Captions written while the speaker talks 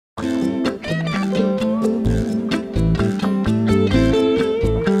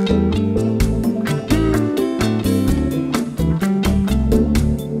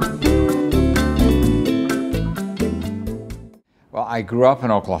I grew up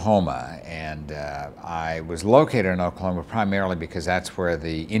in Oklahoma, and I was located in Oklahoma primarily because that's where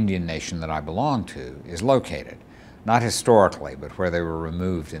the Indian nation that I belong to is located. Not historically, but where they were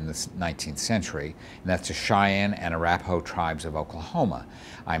removed in the 19th century, and that's the Cheyenne and Arapaho tribes of Oklahoma.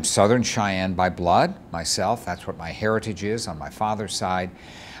 I'm Southern Cheyenne by blood, myself. That's what my heritage is on my father's side.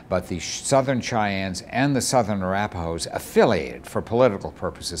 But the Southern Cheyennes and the Southern Arapahos affiliated for political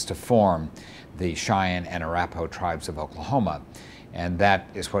purposes to form the Cheyenne and Arapaho tribes of Oklahoma. And that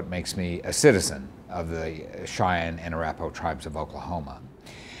is what makes me a citizen of the Cheyenne and Arapaho tribes of Oklahoma.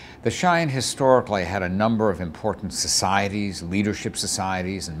 The Cheyenne historically had a number of important societies, leadership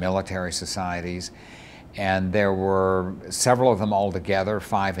societies and military societies, and there were several of them altogether,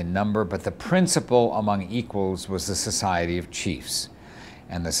 5 in number, but the principal among equals was the Society of Chiefs.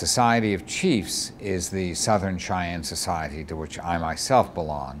 And the Society of Chiefs is the Southern Cheyenne Society to which I myself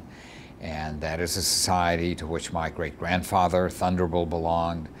belong. And that is a society to which my great-grandfather, Thunderbull,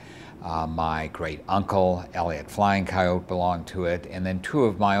 belonged. My great-uncle, Elliott Flying Coyote, belonged to it. And then 2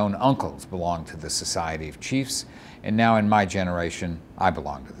 of my own uncles belonged to the Society of Chiefs. And now in my generation, I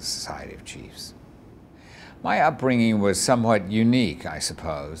belong to the Society of Chiefs. My upbringing was somewhat unique, I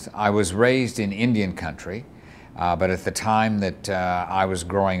suppose. I was raised in Indian country. But at the time that I was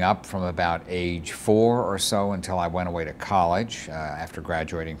growing up, from about age 4 or so until I went away to college after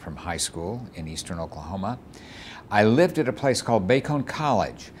graduating from high school in eastern Oklahoma, I lived at a place called Bacone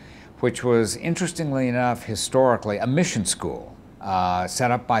College, which was, interestingly enough, historically a mission school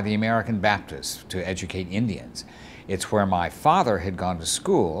set up by the American Baptists to educate Indians. It's where my father had gone to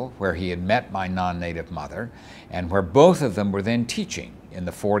school, where he had met my non-native mother, and where both of them were then teaching in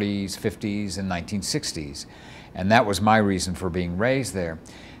the 40s, 50s, and 1960s. And that was my reason for being raised there.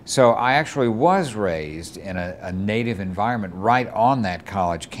 So I actually was raised in a native environment right on that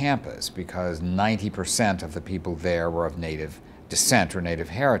college campus, because 90% of the people there were of native descent or native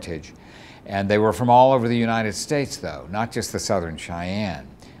heritage. And they were from all over the United States, though, not just the Southern Cheyenne.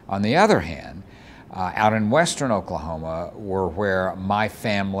 On the other hand, out in western Oklahoma were where my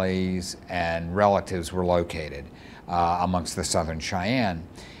families and relatives were located amongst the Southern Cheyenne.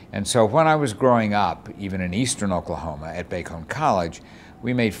 And so when I was growing up, even in eastern Oklahoma at Bacone College,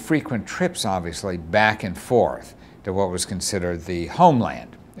 we made frequent trips, obviously, back and forth to what was considered the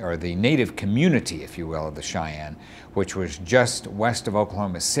homeland, or the native community, if you will, of the Cheyenne, which was just west of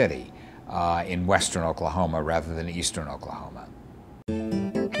Oklahoma City in western Oklahoma rather than eastern Oklahoma.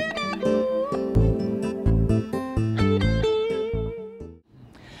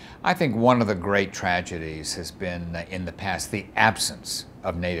 I think one of the great tragedies has been, in the past, the absence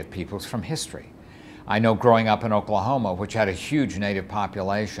of native peoples from history. I know growing up in Oklahoma, which had a huge native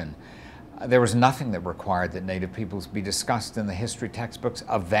population, there was nothing that required that native peoples be discussed in the history textbooks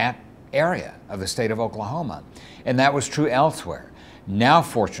of that area of the state of Oklahoma. And that was true elsewhere. Now,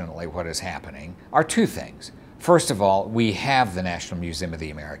 fortunately, what is happening are 2 things. First of all, we have the National Museum of the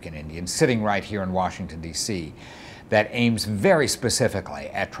American Indian sitting right here in Washington, D.C., that aims very specifically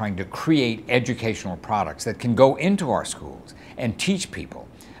at trying to create educational products that can go into our schools and teach people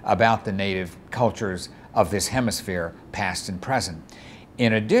about the native cultures of this hemisphere, past and present.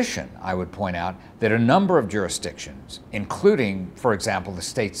 In addition, I would point out that a number of jurisdictions, including, for example, the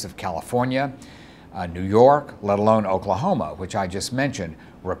states of California, New York, let alone Oklahoma, which I just mentioned,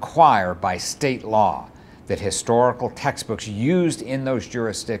 require by state law that historical textbooks used in those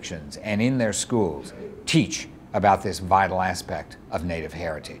jurisdictions and in their schools teach about this vital aspect of native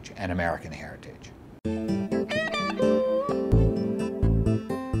heritage and American heritage.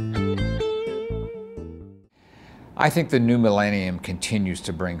 I think the new millennium continues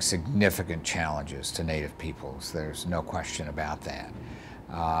to bring significant challenges to native peoples. There's no question about that.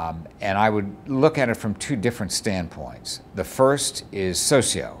 And I would look at it from 2 different standpoints. The first is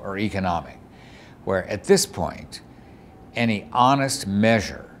socio or economic, where at this point, any honest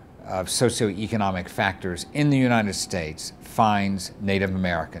measure of socioeconomic factors in the United States finds Native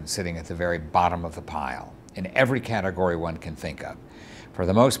Americans sitting at the very bottom of the pile in every category one can think of. For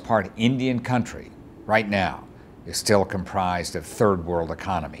the most part, Indian country right now is still comprised of third world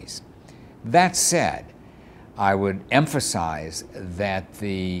economies. That said, I would emphasize that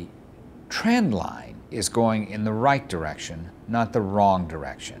the trend line is going in the right direction, not the wrong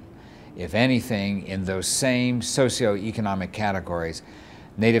direction. If anything, in those same socioeconomic categories,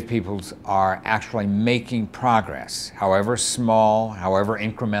 Native peoples are actually making progress, however small, however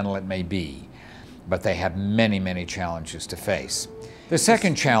incremental it may be, but they have many, many challenges to face. The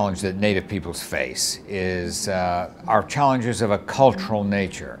second challenge that Native peoples face is our challenges of a cultural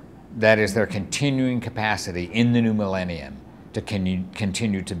nature. That is, their continuing capacity in the new millennium to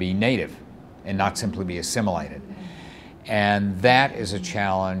continue to be native and not simply be assimilated. And that is a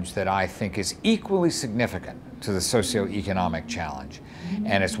challenge that I think is equally significant to the socioeconomic challenge.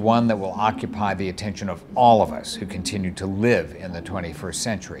 And it's one that will occupy the attention of all of us who continue to live in the 21st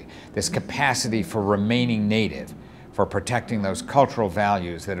century. This capacity for remaining native, for protecting those cultural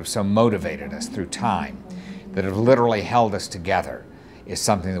values that have so motivated us through time, that have literally held us together, is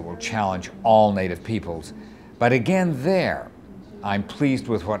something that will challenge all Native peoples. But again, there, I'm pleased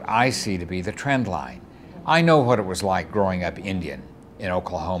with what I see to be the trend line. I know what it was like growing up Indian in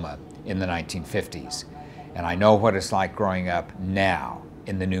Oklahoma in the 1950s, and I know what it's like growing up now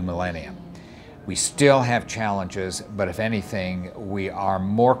in the new millennium. We still have challenges, but if anything, we are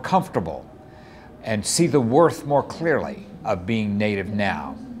more comfortable and see the worth more clearly of being Native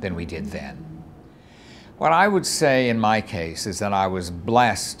now than we did then. What I would say in my case is that I was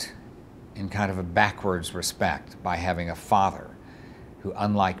blessed in kind of a backwards respect by having a father who,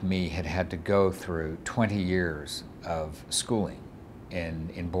 unlike me, had had to go through 20 years of schooling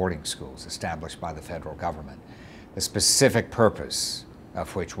in boarding schools established by the federal government, the specific purpose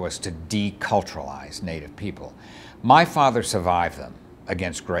of which was to deculturalize Native people. My father survived them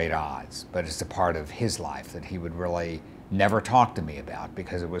against great odds, but it's a part of his life that he would really never talk to me about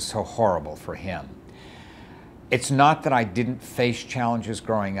because it was so horrible for him. It's not that I didn't face challenges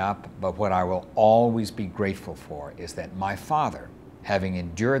growing up, but what I will always be grateful for is that my father, having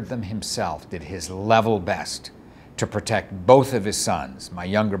endured them himself, did his level best to protect both of his sons, my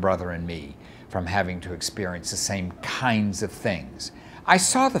younger brother and me, from having to experience the same kinds of things. I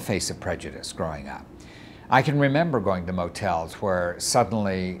saw the face of prejudice growing up. I can remember going to motels where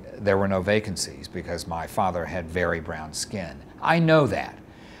suddenly there were no vacancies because my father had very brown skin. I know that.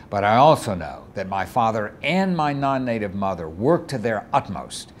 But I also know that my father and my non-Native mother worked to their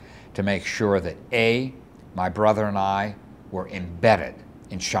utmost to make sure that A, my brother and I were embedded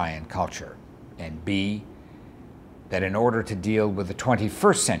in Cheyenne culture, and B, that in order to deal with the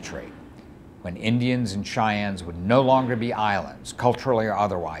 21st century, when Indians and Cheyennes would no longer be islands, culturally or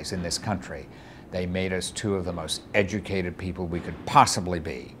otherwise, in this country, they made us two of the most educated people we could possibly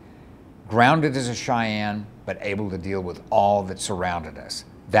be. Grounded as a Cheyenne, but able to deal with all that surrounded us.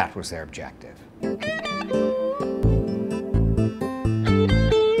 That was their objective.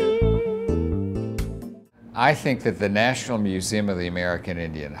 I think that the National Museum of the American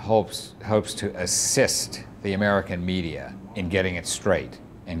Indian hopes to assist the American media in getting it straight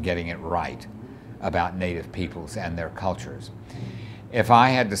and getting it right about Native peoples and their cultures. If I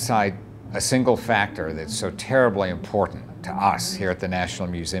had to cite a single factor that's so terribly important to us here at the National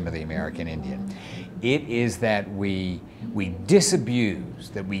Museum of the American Indian, it is that we disabuse,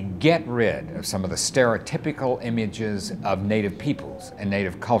 that we get rid of some of the stereotypical images of Native peoples and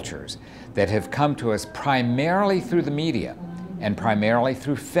Native cultures that have come to us primarily through the media and primarily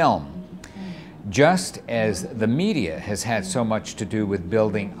through film. Just as the media has had so much to do with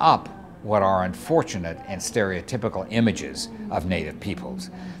building up what are unfortunate and stereotypical images of Native peoples.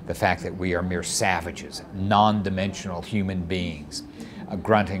 The fact that we are mere savages, non-dimensional human beings,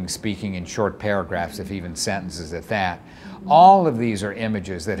 grunting, speaking in short paragraphs, if even sentences at that. All of these are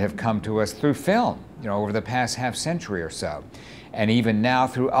images that have come to us through film, over the past half century or so, and even now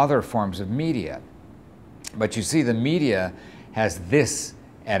through other forms of media. But you see, the media has this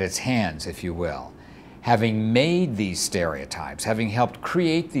at its hands, if you will. Having made these stereotypes, having helped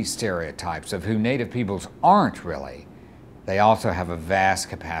create these stereotypes of who Native peoples aren't really, they also have a vast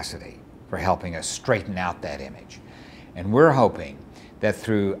capacity for helping us straighten out that image. And we're hoping that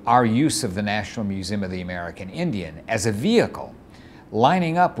through our use of the National Museum of the American Indian as a vehicle,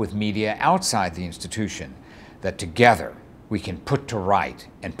 lining up with media outside the institution, that together we can put to right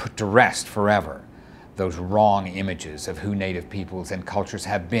and put to rest forever those wrong images of who Native peoples and cultures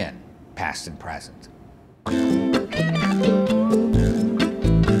have been, past and present.